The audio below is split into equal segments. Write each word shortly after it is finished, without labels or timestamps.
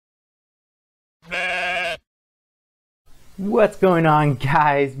What's going on,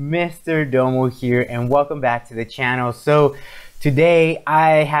 guys? Mr. Domo here, and welcome back to the channel. So today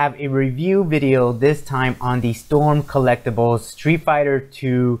I have a review video, this time on the Storm Collectible Street Fighter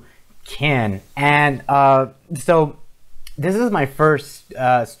 2 Ken. And so this is my first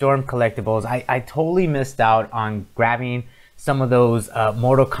Storm Collectibles. I totally missed out on grabbing some of those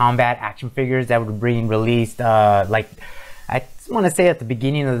Mortal Kombat action figures that were being released like I want to say at the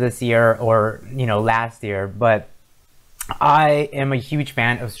beginning of this year, or last year. But I am a huge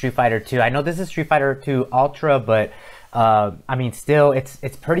fan of Street Fighter 2. I know this is Street Fighter 2 Ultra, but I mean, still,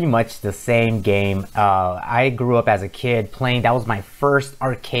 it's pretty much the same game. I grew up as a kid playing. That was my first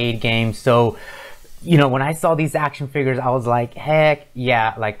arcade game. So, when I saw these action figures, I was like, heck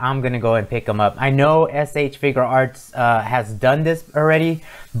yeah, like I'm gonna go and pick them up. I know SH Figure Arts has done this already,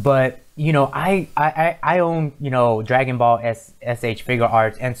 but I own Dragon Ball SH Figure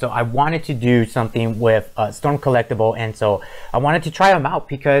Arts, and so I wanted to do something with Storm Collectible, and so I wanted to try them out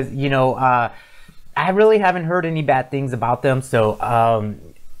because I really haven't heard any bad things about them. So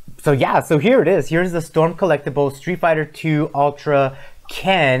yeah, so here it is. Here's the Storm Collectible Street Fighter 2 Ultra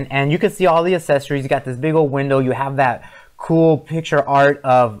Ken, and you can see all the accessories. You got this big old window. You have that cool picture art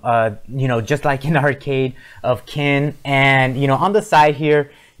of just like in arcade of Ken, and on the side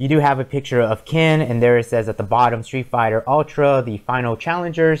here you do have a picture of Ken, and there it says at the bottom, Street Fighter Ultra, the final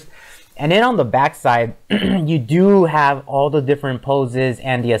challengers. And then on the back side, you do have all the different poses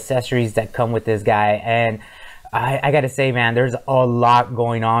and the accessories that come with this guy. And I gotta say, man, there's a lot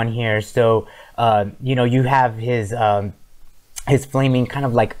going on here. So you have his flaming kind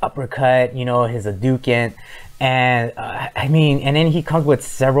of like uppercut, his Hadouken, and I mean, and then he comes with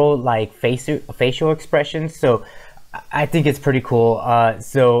several like facial expressions. So I think it's pretty cool.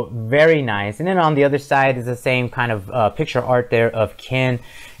 So very nice. And then on the other side is the same kind of picture art there of Ken.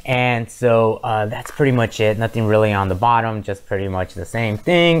 And so that's pretty much it. Nothing really on the bottom, just pretty much the same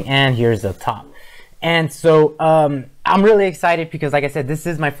thing. And here's the top. And so I'm really excited because, like I said, this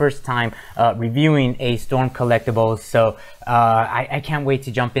is my first time reviewing a Storm Collectible. So I can't wait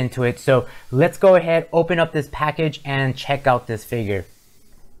to jump into it. So let's go ahead, open up this package and check out this figure.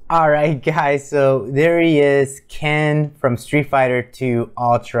 Alright guys, so there he is, Ken from Street Fighter 2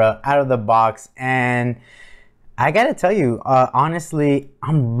 Ultra out of the box, and I gotta tell you, honestly,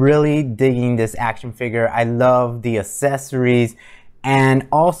 I'm really digging this action figure. I love the accessories, and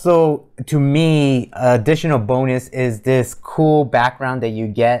also, to me, additional bonus is this cool background that you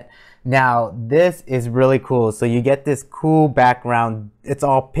get. Now, this is really cool. So you get this cool background. It's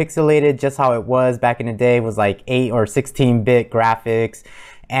all pixelated, just how it was back in the day. It was like 8 or 16-bit graphics.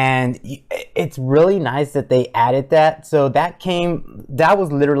 And it's really nice that they added that. So that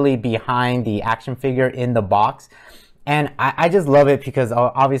was literally behind the action figure in the box. And I just love it because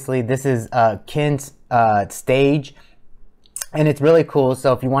obviously this is Ken's stage. And it's really cool.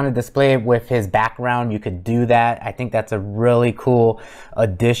 So if you want to display it with his background, you could do that. I think that's a really cool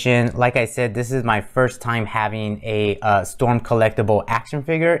addition. Like I said, this is my first time having a Storm Collectible action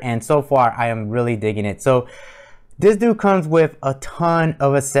figure. And so far, I am really digging it. So this dude comes with a ton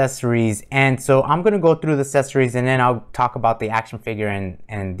of accessories, and so I'm going to go through the accessories and then I'll talk about the action figure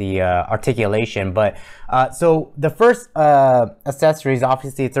and the articulation. But so the first accessories,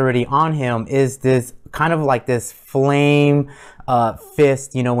 obviously it's already on him, is this kind of like this flame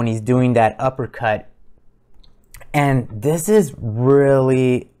fist, when he's doing that uppercut. And this is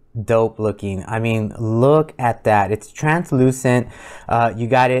really dope looking. I mean, look at that. It's translucent. You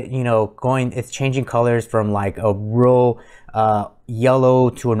got it, it's changing colors from like a real yellow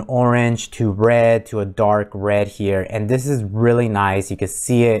to an orange to red to a dark red here. And this is really nice. You can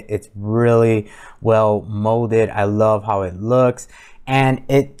see it. It's really well molded. I love how it looks. And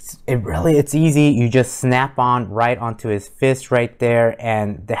it's easy. You just snap on right onto his fist right there,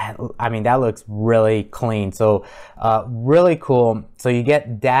 and that looks really clean. So really cool. So you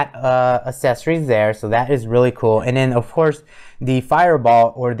get that accessories there, so that is really cool. And then of course the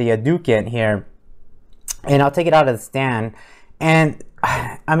fireball or the Hadouken here, and I'll take it out of the stand. And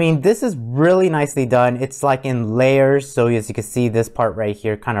I mean, this is really nicely done. It's like in layers. So as you can see, this part right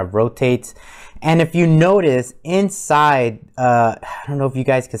here kind of rotates. And if you notice inside, I don't know if you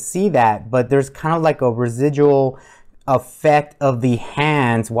guys can see that, but there's kind of like a residual effect of the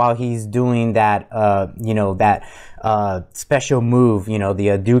hands while he's doing that, special move, the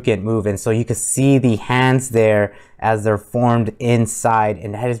Hadouken move. And so you can see the hands there as they're formed inside,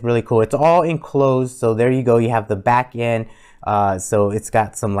 and that is really cool. It's all enclosed. So there you go. You have the back end. So it's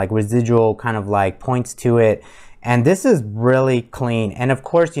got some like residual kind of like points to it. And this is really clean. And of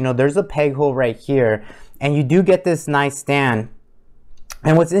course, there's a peg hole right here, and you do get this nice stand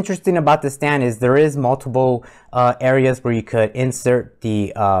And what's interesting about the stand is there is multiple areas where you could insert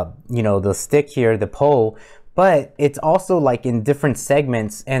the you know, the stick here, the pole, but it's also like in different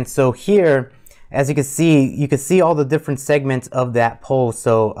segments. And so here, as you can see all the different segments of that pole.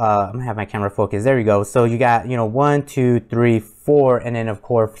 So I'm gonna have my camera focus. There you go. So you got, you know, 1, 2, 3, 4, and then of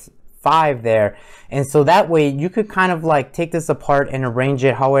course 5 there. And so that way you could kind of like take this apart and arrange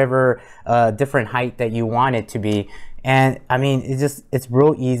it however different height that you want it to be. And I mean, it's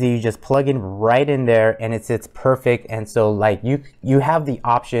real easy. You just plug in right in there and it's perfect. And so like you have the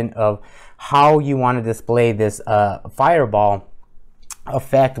option of how you want to display this fireball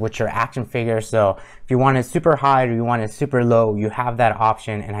effect with your action figure. So if you want it super high or you want it super low, you have that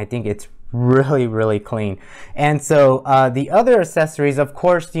option, and I think it's really clean. And so the other accessories, of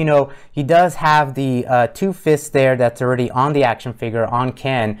course, you know, he does have the 2 fists there that's already on the action figure on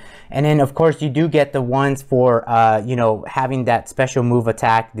Ken, and then of course you do get the ones for you know, having that special move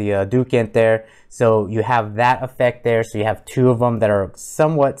attack, the Dukent there. So you have that effect there. So you have 2 of them that are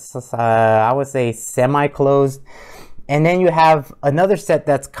somewhat I would say semi-closed. And then you have another set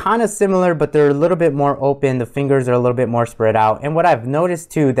that's kind of similar, but they're a little bit more open. The fingers are a little bit more spread out. And what I've noticed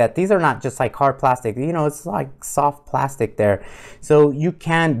too, that these are not just like hard plastic, you know, it's like soft plastic there. So you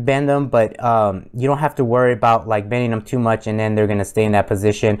can bend them, but you don't have to worry about like bending them too much and then they're gonna stay in that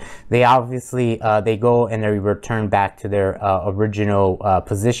position. They obviously, they go and they return back to their original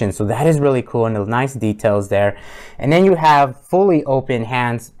position. So that is really cool, and the nice details there. And then you have fully open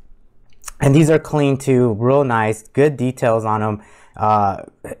hands. And these are clean too, real nice, good details on them.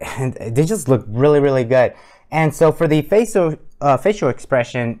 And they just look really good. And so for the facial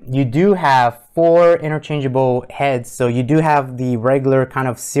expression, you do have 4 interchangeable heads. So you do have the regular kind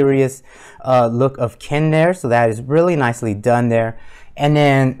of serious look of Ken there. So that is really nicely done there. And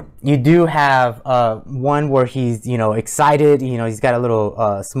then you do have one where he's, you know, excited. You know, he's got a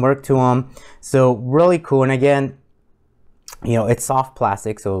little smirk to him. So really cool. And again, you know, it's soft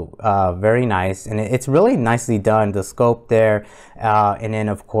plastic, so very nice, and it's really nicely done, the scope there, and then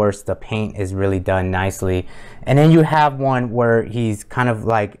of course the paint is really done nicely. And then you have one where he's kind of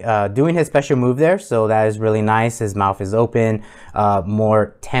like doing his special move there, so that is really nice. His mouth is open,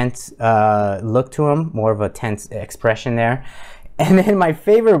 more tense look to him, more of a tense expression there. And then my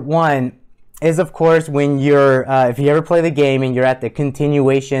favorite one is of course when you're if you ever play the game and you're at the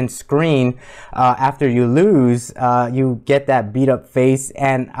continuation screen after you lose, you get that beat up face,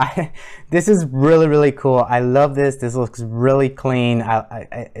 and this is really cool. I love this. This looks really clean.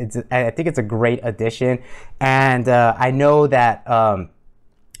 I think it's a great addition, and I know that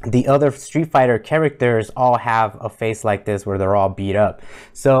the other Street Fighter characters all have a face like this where they're all beat up.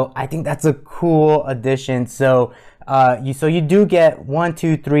 So I think that's a cool addition. So you do get 1,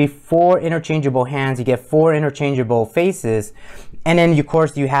 2, 3, 4 interchangeable hands. You get 4 interchangeable faces, and then of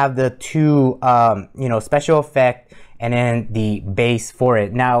course you have the 2 you know, special effect and then the base for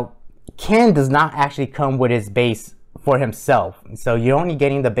it. Now Ken does not actually come with his base for himself, so you're only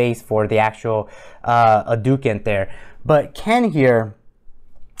getting the base for the actual Hadouken there. But Ken here,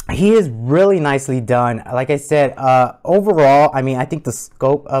 he is really nicely done. Like I said, overall, I mean, I think the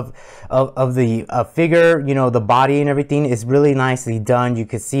scope of the figure, you know, the body and everything is really nicely done. You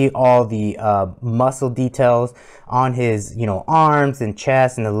can see all the muscle details on his, you know, arms and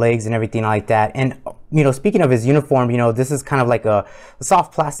chest and the legs and everything like that. And, you know, speaking of his uniform, you know, this is kind of like a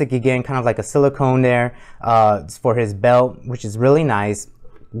soft plastic again, kind of like a silicone there for his belt, which is really nice.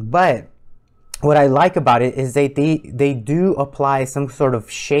 But what I like about it is they do apply some sort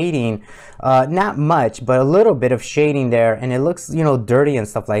of shading, not much, but a little bit of shading there, and it looks, you know, dirty and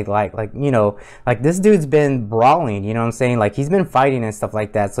stuff like you know, like this dude's been brawling, you know what I'm saying? Like he's been fighting and stuff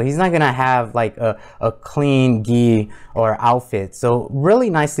like that, so he's not gonna have like a clean gi or outfit. So really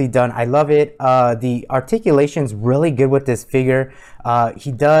nicely done. I love it. The articulation's really good with this figure.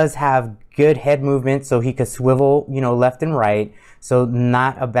 He does have good head movement, so he could swivel, you know, left and right. So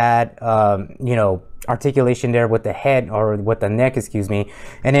not a bad, you know, articulation there with the head, or with the neck, excuse me.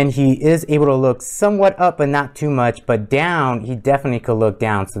 And then he is able to look somewhat up, but not too much. But down, he definitely could look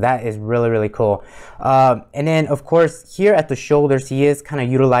down. So that is really cool. And then of course here at the shoulders, he is kind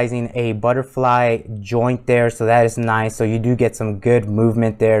of utilizing a butterfly joint there. So that is nice. So you do get some good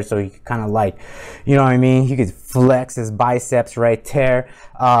movement there. So you can kind of like, you know what I mean? He could flex his biceps right there.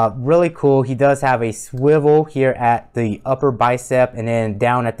 Really cool. He does have a swivel here at the upper bicep, and then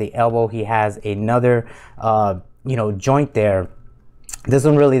down at the elbow he has another you know, joint there. This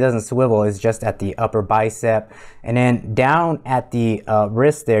one really doesn't swivel, it's just at the upper bicep. And then down at the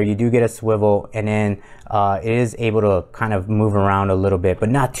wrist there, you do get a swivel, and then it is able to kind of move around a little bit, but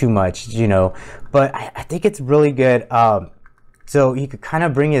not too much, you know. But I think it's really good. So he could kind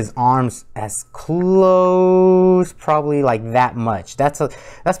of bring his arms as close, probably like that much. That's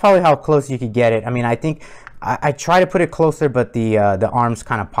probably how close you could get it. I mean, I think I try to put it closer, but the arms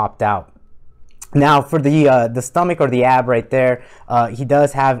kind of popped out. Now for the stomach or the ab right there, he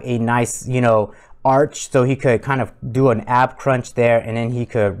does have a nice, you know, arch, so he could kind of do an ab crunch there, and then he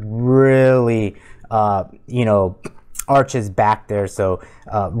could really, you know, arch his back there. So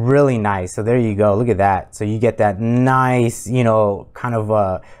really nice. So there you go. Look at that. So you get that nice, you know, kind of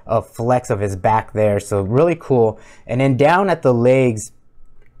a flex of his back there. So really cool. And then down at the legs,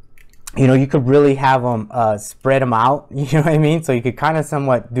 you know, you could really have them spread them out, you know what I mean? So you could kind of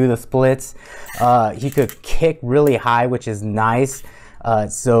somewhat do the splits. He could kick really high, which is nice.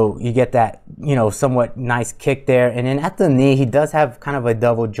 So you get that, you know, somewhat nice kick there. And then at the knee, he does have kind of a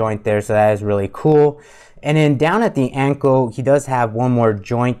double joint there, so that is really cool. And then down at the ankle, he does have one more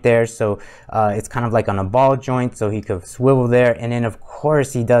joint there, so it's kind of like on a ball joint, so he could swivel there. And then of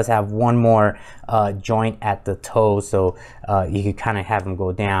course he does have one more joint at the toe, so you could kind of have him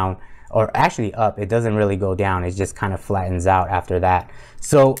go down, or actually up. It doesn't really go down, it just kind of flattens out after that.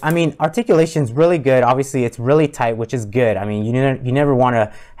 So I mean, articulation's really good. Obviously it's really tight, which is good. I mean, you never want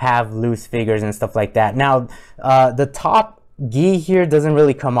to have loose figures and stuff like that. Now the top gi here doesn't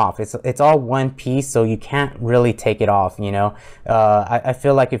really come off. It's all one piece, so you can't really take it off, you know. I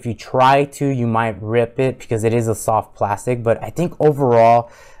feel like if you try to, you might rip it because it is a soft plastic, but I think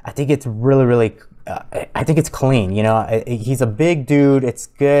overall, I think it's really I think it's clean, you know. He's a big dude, it's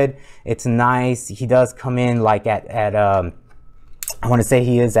good, it's nice. He does come in like at I want to say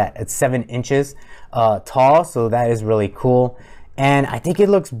he is at 7 inches tall, so that is really cool. And I think it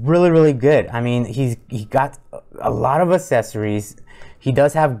looks really good. I mean, he got a lot of accessories. He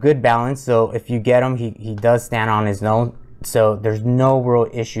does have good balance, so if you get him, he does stand on his own, so there's no real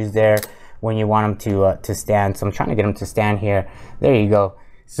issues there when you want him to stand. So I'm trying to get him to stand here. There you go.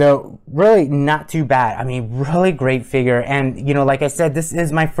 So really not too bad. I mean, really great figure. And you know, like I said, this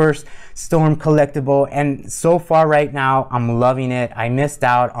is my first Storm collectible, and so far right now I'm loving it. I missed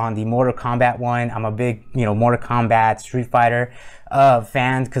out on the Mortal Kombat one. I'm a big, you know, Mortal Kombat, Street Fighter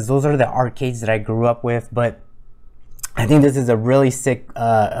fan, because those are the arcades that I grew up with. But I think this is a really sick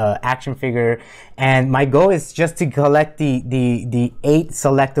action figure, and my goal is just to collect the 8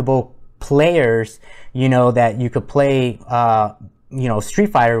 selectable players, you know, that you could play you know,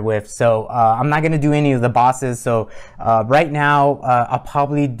 Street Fighter with. So I'm not gonna do any of the bosses. So right now I'll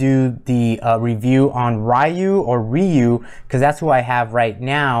probably do the review on Ryu or Ryu, because that's who I have right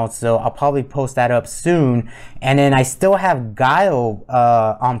now. So I'll probably post that up soon. And then I still have Grail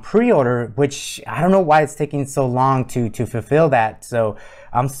on pre-order, which I don't know why it's taking so long to fulfill that. So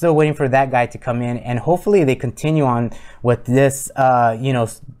I'm still waiting for that guy to come in, and hopefully they continue on with this, you know,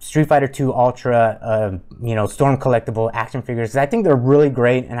 Street Fighter 2 Ultra, you know, Storm collectible action figures. I think they're really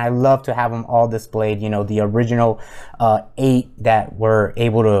great, and I love to have them all displayed. You know, the original 8 that were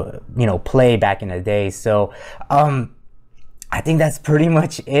able to, you know, play back in the day. So I think that's pretty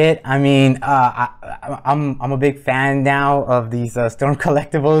much it. I mean, I'm a big fan now of these Storm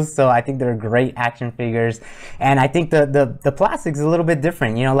collectibles, so I think they're great action figures. And I think the plastic's a little bit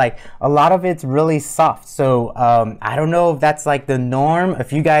different, you know, like a lot of it's really soft. So I don't know if that's like the norm.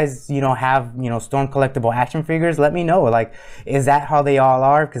 If you guys, you know, have, you know, Storm collectible action figures, let me know. Like, is that how they all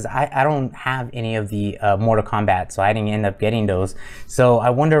are? Because I don't have any of the Mortal Kombat, so I didn't end up getting those. So I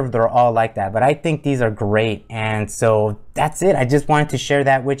wonder if they're all like that. But I think these are great, and so that's it. I just wanted to share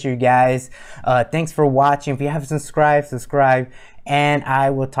that with you guys. Thanks for watching. If you haven't subscribed, subscribe, and I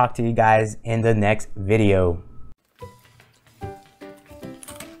will talk to you guys in the next video.